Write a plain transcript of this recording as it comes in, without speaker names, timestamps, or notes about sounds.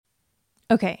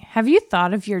Okay, have you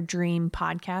thought of your dream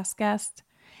podcast guest?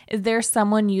 Is there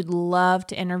someone you'd love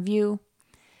to interview?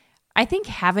 I think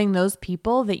having those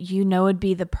people that you know would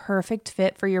be the perfect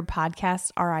fit for your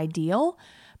podcast are ideal,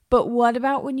 but what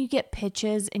about when you get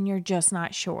pitches and you're just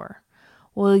not sure?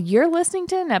 Well, you're listening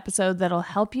to an episode that'll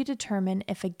help you determine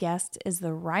if a guest is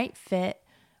the right fit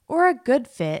or a good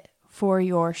fit for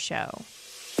your show.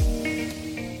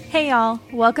 Hey y'all,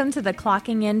 welcome to the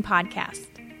Clocking In Podcast,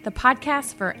 the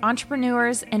podcast for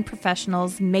entrepreneurs and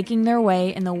professionals making their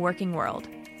way in the working world.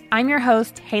 I'm your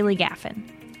host, Haley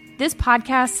Gaffin. This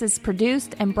podcast is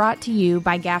produced and brought to you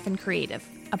by Gaffin Creative,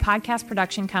 a podcast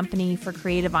production company for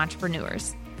creative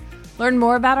entrepreneurs. Learn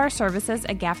more about our services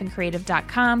at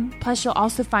gaffincreative.com, plus you'll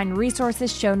also find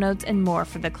resources, show notes, and more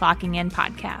for the Clocking In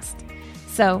podcast.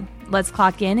 So let's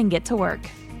clock in and get to work.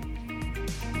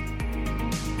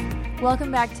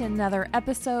 Welcome back to another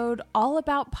episode all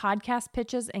about podcast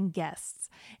pitches and guests.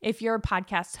 If you're a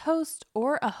podcast host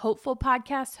or a hopeful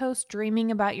podcast host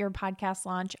dreaming about your podcast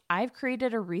launch, I've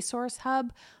created a resource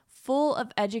hub full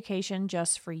of education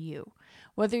just for you.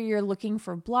 Whether you're looking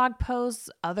for blog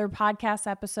posts, other podcast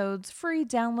episodes, free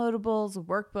downloadables,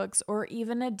 workbooks, or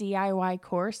even a DIY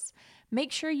course,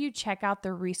 make sure you check out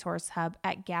the resource hub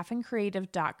at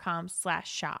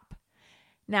gaffincreative.com/shop.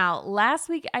 Now, last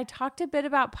week I talked a bit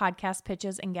about podcast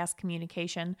pitches and guest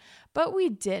communication, but we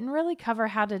didn't really cover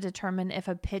how to determine if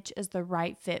a pitch is the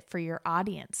right fit for your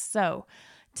audience. So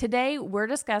today we're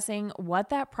discussing what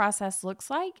that process looks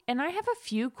like, and I have a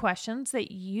few questions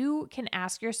that you can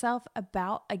ask yourself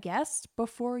about a guest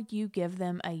before you give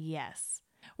them a yes.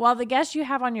 While the guests you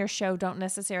have on your show don't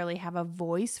necessarily have a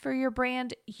voice for your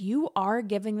brand, you are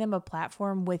giving them a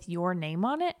platform with your name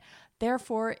on it.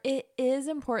 Therefore, it is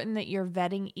important that you're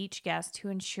vetting each guest to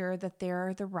ensure that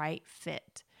they're the right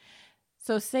fit.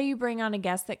 So say you bring on a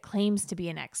guest that claims to be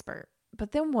an expert,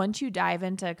 but then once you dive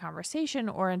into a conversation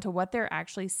or into what they're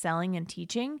actually selling and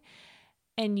teaching,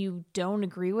 and you don't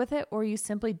agree with it, or you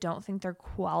simply don't think they're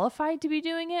qualified to be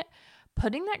doing it,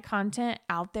 putting that content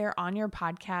out there on your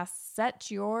podcast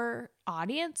sets your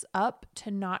audience up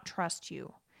to not trust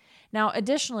you. Now,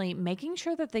 additionally, making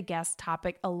sure that the guest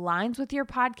topic aligns with your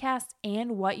podcast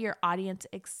and what your audience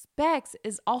expects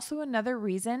is also another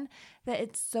reason that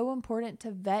it's so important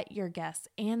to vet your guests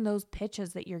and those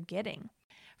pitches that you're getting.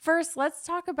 First, let's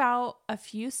talk about a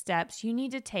few steps you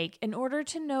need to take in order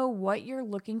to know what you're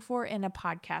looking for in a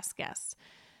podcast guest.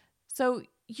 So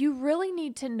you really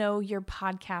need to know your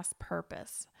podcast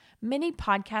purpose. Many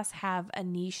podcasts have a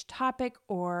niche topic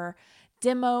or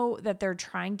demo that they're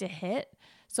trying to hit.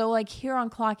 So like here on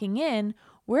Clocking In,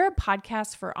 we're a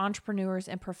podcast for entrepreneurs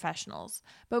and professionals.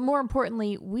 But more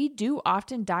importantly, we do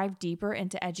often dive deeper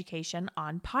into education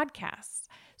on podcasts.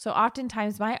 So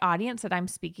oftentimes my audience that I'm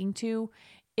speaking to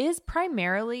is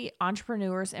primarily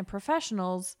entrepreneurs and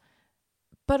professionals,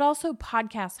 but also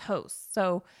podcast hosts.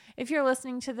 So if you're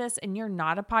listening to this and you're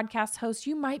not a podcast host,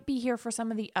 you might be here for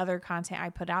some of the other content I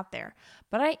put out there.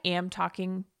 But I am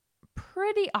talking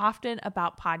pretty often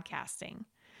about podcasting.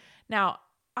 Now,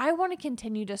 I want to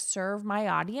continue to serve my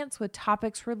audience with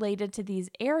topics related to these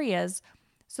areas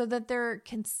so that they're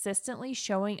consistently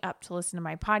showing up to listen to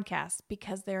my podcast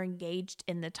because they're engaged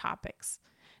in the topics.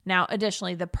 Now,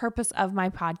 additionally, the purpose of my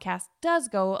podcast does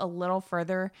go a little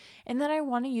further in that I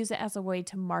want to use it as a way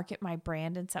to market my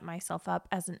brand and set myself up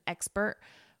as an expert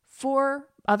for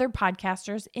other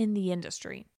podcasters in the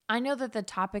industry. I know that the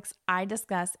topics I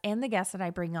discuss and the guests that I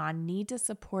bring on need to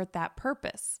support that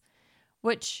purpose,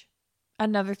 which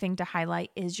another thing to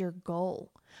highlight is your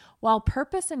goal. While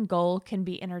purpose and goal can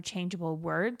be interchangeable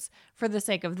words, for the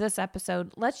sake of this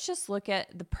episode, let's just look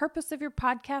at the purpose of your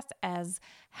podcast as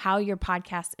how your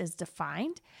podcast is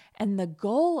defined, and the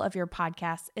goal of your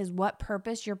podcast is what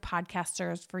purpose your podcast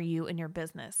serves for you and your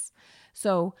business.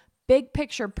 So, big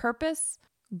picture purpose,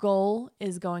 goal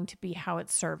is going to be how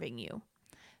it's serving you.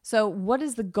 So, what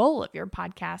is the goal of your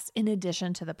podcast in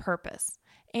addition to the purpose?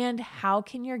 And how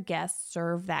can your guests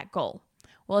serve that goal?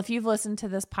 Well, if you've listened to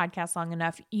this podcast long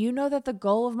enough, you know that the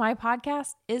goal of my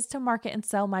podcast is to market and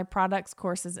sell my products,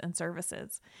 courses, and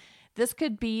services. This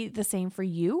could be the same for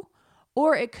you,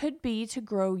 or it could be to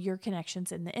grow your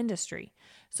connections in the industry.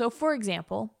 So, for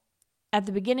example, at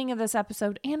the beginning of this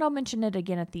episode, and I'll mention it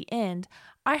again at the end,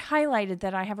 I highlighted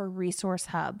that I have a resource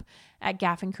hub at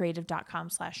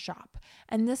gaffincreative.com/shop.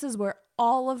 And this is where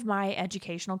all of my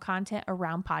educational content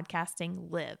around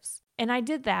podcasting lives. And I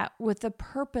did that with the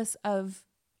purpose of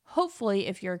hopefully,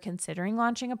 if you're considering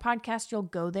launching a podcast, you'll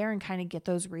go there and kind of get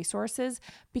those resources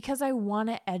because I want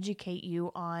to educate you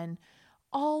on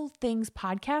all things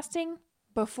podcasting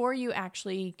before you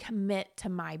actually commit to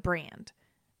my brand.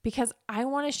 because I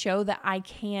want to show that I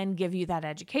can give you that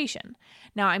education.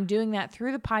 Now, I'm doing that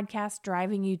through the podcast,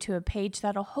 driving you to a page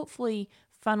that'll hopefully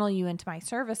funnel you into my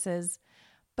services,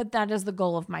 but that is the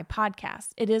goal of my podcast.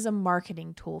 It is a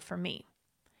marketing tool for me.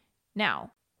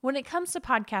 Now, when it comes to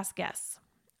podcast guests,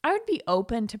 I would be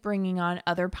open to bringing on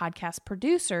other podcast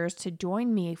producers to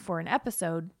join me for an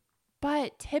episode,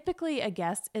 but typically a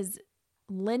guest is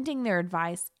lending their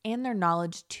advice and their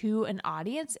knowledge to an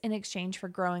audience in exchange for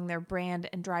growing their brand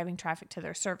and driving traffic to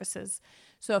their services.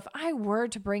 So if I were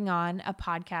to bring on a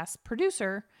podcast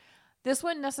producer, this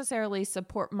wouldn't necessarily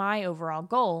support my overall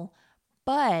goal,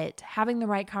 but having the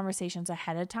right conversations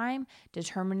ahead of time,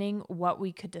 determining what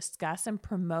we could discuss and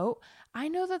promote, I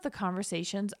know that the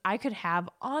conversations I could have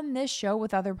on this show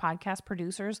with other podcast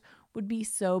producers would be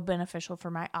so beneficial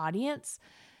for my audience.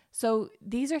 So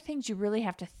these are things you really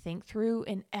have to think through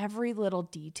in every little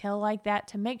detail like that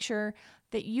to make sure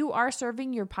that you are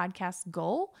serving your podcast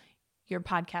goal, your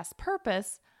podcast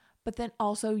purpose, but then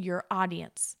also your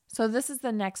audience. So this is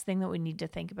the next thing that we need to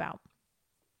think about,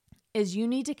 is you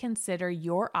need to consider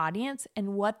your audience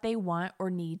and what they want or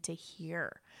need to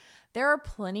hear. There are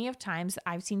plenty of times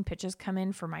I've seen pitches come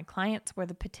in for my clients where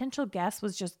the potential guest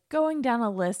was just going down a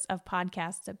list of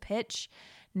podcasts to pitch,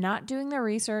 not doing the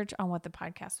research on what the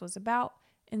podcast was about,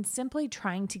 and simply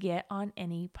trying to get on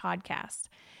any podcast.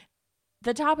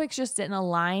 The topics just didn't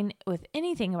align with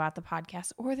anything about the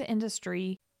podcast or the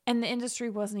industry, and the industry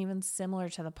wasn't even similar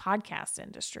to the podcast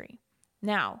industry.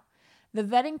 Now, the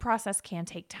vetting process can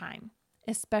take time,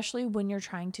 especially when you're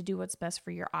trying to do what's best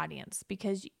for your audience,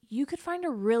 because you could find a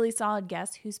really solid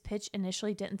guest whose pitch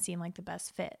initially didn't seem like the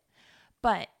best fit.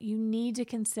 But you need to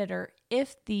consider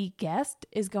if the guest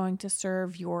is going to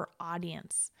serve your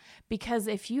audience. Because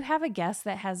if you have a guest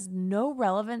that has no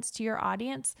relevance to your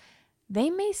audience, they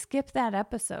may skip that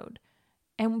episode.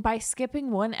 And by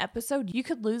skipping one episode, you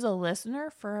could lose a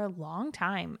listener for a long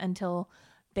time until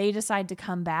they decide to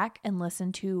come back and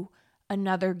listen to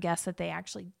another guest that they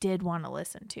actually did want to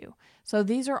listen to. So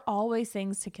these are always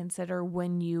things to consider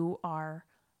when you are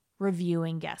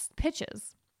reviewing guest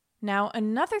pitches. Now,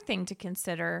 another thing to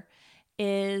consider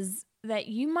is that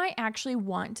you might actually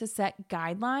want to set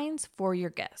guidelines for your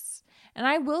guests. And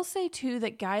I will say too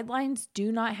that guidelines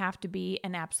do not have to be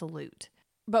an absolute.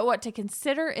 But what to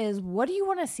consider is, what do you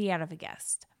want to see out of a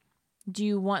guest? Do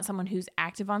you want someone who's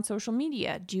active on social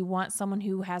media? Do you want someone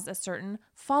who has a certain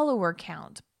follower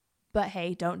count? But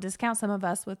hey, don't discount some of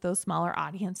us with those smaller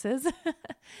audiences.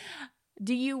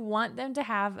 Do you want them to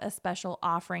have a special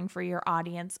offering for your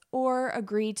audience, or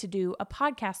agree to do a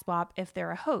podcast swap if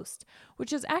they're a host,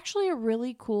 which is actually a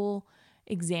really cool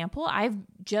example. I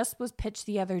just was pitched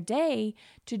the other day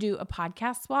to do a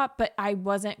podcast swap, but I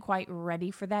wasn't quite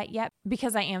ready for that yet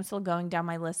because I am still going down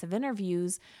my list of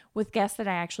interviews with guests that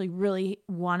I actually really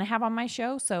want to have on my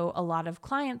show. So a lot of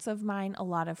clients of mine, a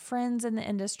lot of friends in the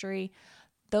industry,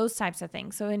 those types of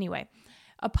things. So anyway,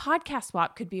 a podcast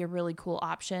swap could be a really cool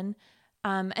option.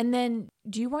 And then,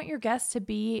 do you want your guest to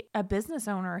be a business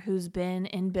owner who's been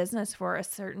in business for a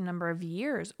certain number of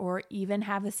years, or even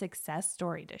have a success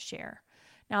story to share?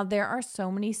 Now, there are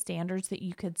so many standards that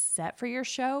you could set for your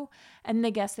show and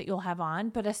the guests that you'll have on,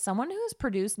 but as someone who's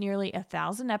produced nearly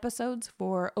 1,000 episodes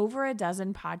for over a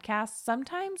dozen podcasts,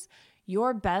 sometimes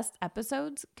your best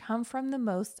episodes come from the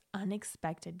most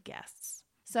unexpected guests.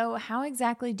 So how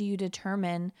exactly do you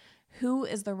determine who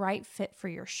is the right fit for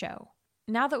your show?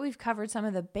 Now that we've covered some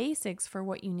of the basics for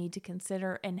what you need to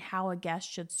consider and how a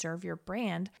guest should serve your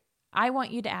brand, I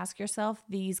want you to ask yourself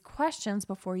these questions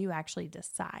before you actually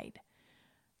decide.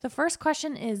 The first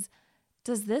question is,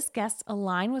 does this guest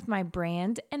align with my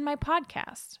brand and my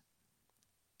podcast?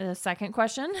 The second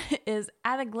question is,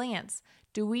 at a glance,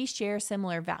 do we share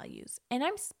similar values? And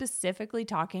I'm specifically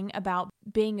talking about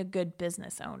being a good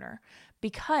business owner,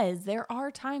 because there are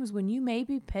times when you may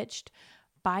be pitched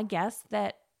by guests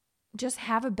that just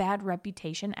have a bad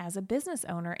reputation as a business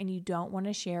owner, and you don't want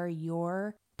to share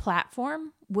your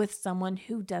platform with someone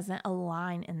who doesn't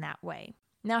align in that way.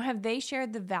 Now, have they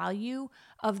shared the value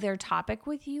of their topic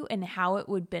with you and how it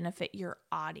would benefit your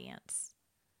audience?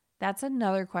 That's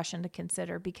another question to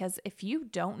consider, because if you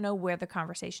don't know where the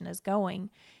conversation is going,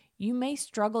 you may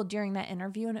struggle during that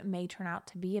interview and it may turn out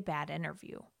to be a bad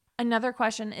interview. Another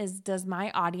question is, does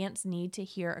my audience need to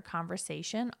hear a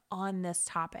conversation on this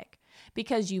topic?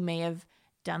 Because you may have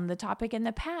done the topic in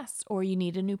the past, or you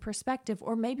need a new perspective,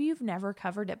 or maybe you've never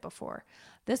covered it before.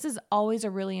 This is always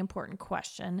a really important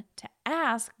question to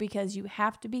ask, because you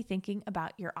have to be thinking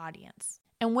about your audience.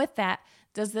 And with that,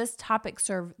 does this topic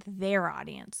serve their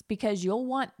audience? Because you'll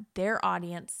want their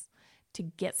audience to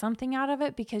get something out of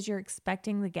it, because you're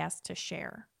expecting the guest to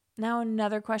share. Now,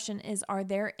 another question is, are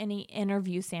there any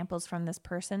interview samples from this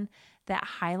person that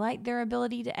highlight their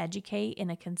ability to educate in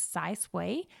a concise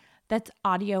way that's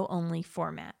audio only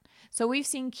format? So we've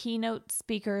seen keynote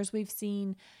speakers, we've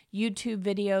seen YouTube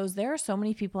videos. There are so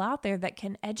many people out there that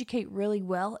can educate really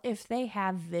well if they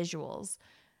have visuals.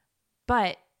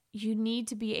 But you need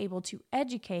to be able to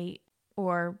educate,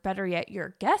 or better yet,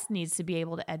 your guest needs to be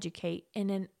able to educate in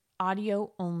an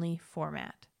audio only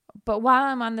format. But while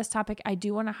I'm on this topic, I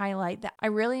do want to highlight that I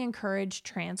really encourage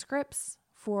transcripts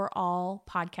for all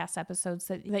podcast episodes,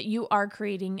 that you are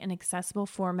creating an accessible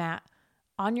format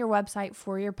on your website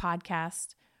for your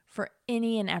podcast for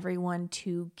any and everyone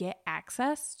to get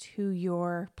access to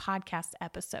your podcast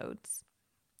episodes.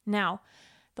 Now,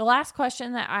 the last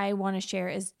question that I want to share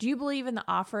is, do you believe in the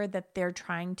offer that they're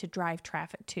trying to drive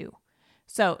traffic to?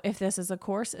 So if this is a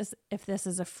course, if this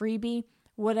is a freebie,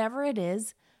 whatever it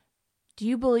is, do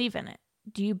you believe in it?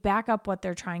 Do you back up what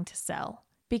they're trying to sell?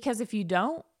 Because if you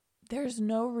don't, there's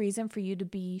no reason for you to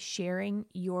be sharing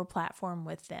your platform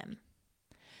with them.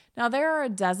 Now, there are a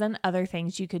dozen other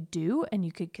things you could do and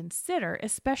you could consider,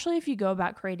 especially if you go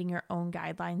about creating your own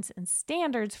guidelines and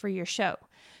standards for your show.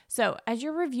 So as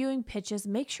you're reviewing pitches,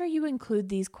 make sure you include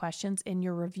these questions in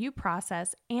your review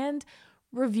process and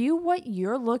review what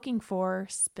you're looking for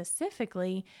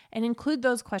specifically and include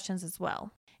those questions as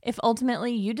well. If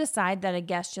ultimately you decide that a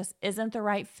guest just isn't the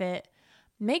right fit,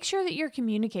 make sure that you're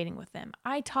communicating with them.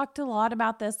 I talked a lot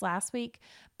about this last week,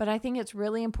 but I think it's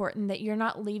really important that you're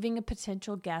not leaving a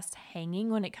potential guest hanging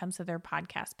when it comes to their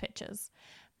podcast pitches.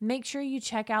 Make sure you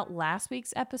check out last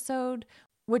week's episode,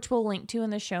 which we'll link to in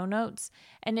the show notes.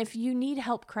 And if you need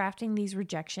help crafting these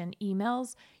rejection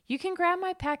emails, you can grab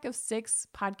my pack of 6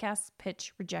 podcast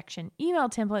pitch rejection email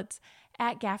templates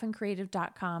at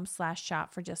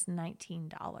gaffincreative.com/shop for just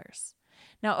 $19.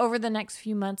 Now, over the next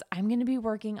few months, I'm going to be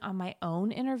working on my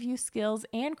own interview skills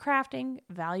and crafting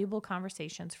valuable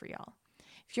conversations for y'all.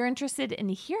 If you're interested in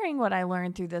hearing what I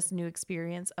learned through this new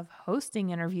experience of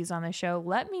hosting interviews on the show,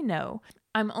 let me know.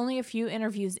 I'm only a few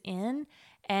interviews in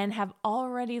and have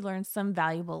already learned some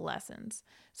valuable lessons.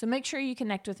 So make sure you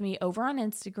connect with me over on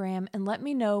Instagram and let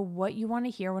me know what you want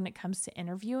to hear when it comes to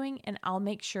interviewing, and I'll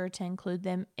make sure to include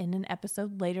them in an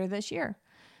episode later this year.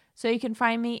 So you can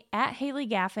find me at Haley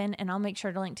Gaffin, and I'll make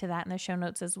sure to link to that in the show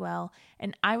notes as well.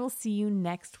 And I will see you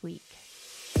next week.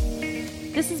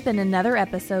 This has been another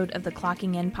episode of the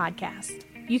Clocking In podcast.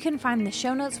 You can find the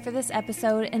show notes for this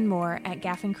episode and more at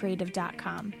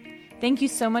gaffincreative.com. Thank you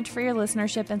so much for your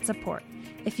listenership and support.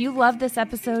 If you loved this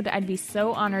episode, I'd be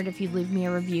so honored if you'd leave me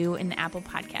a review in the Apple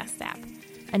Podcast app.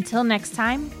 Until next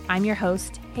time, I'm your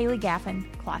host, Haley Gaffin,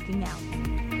 clocking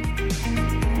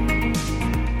out.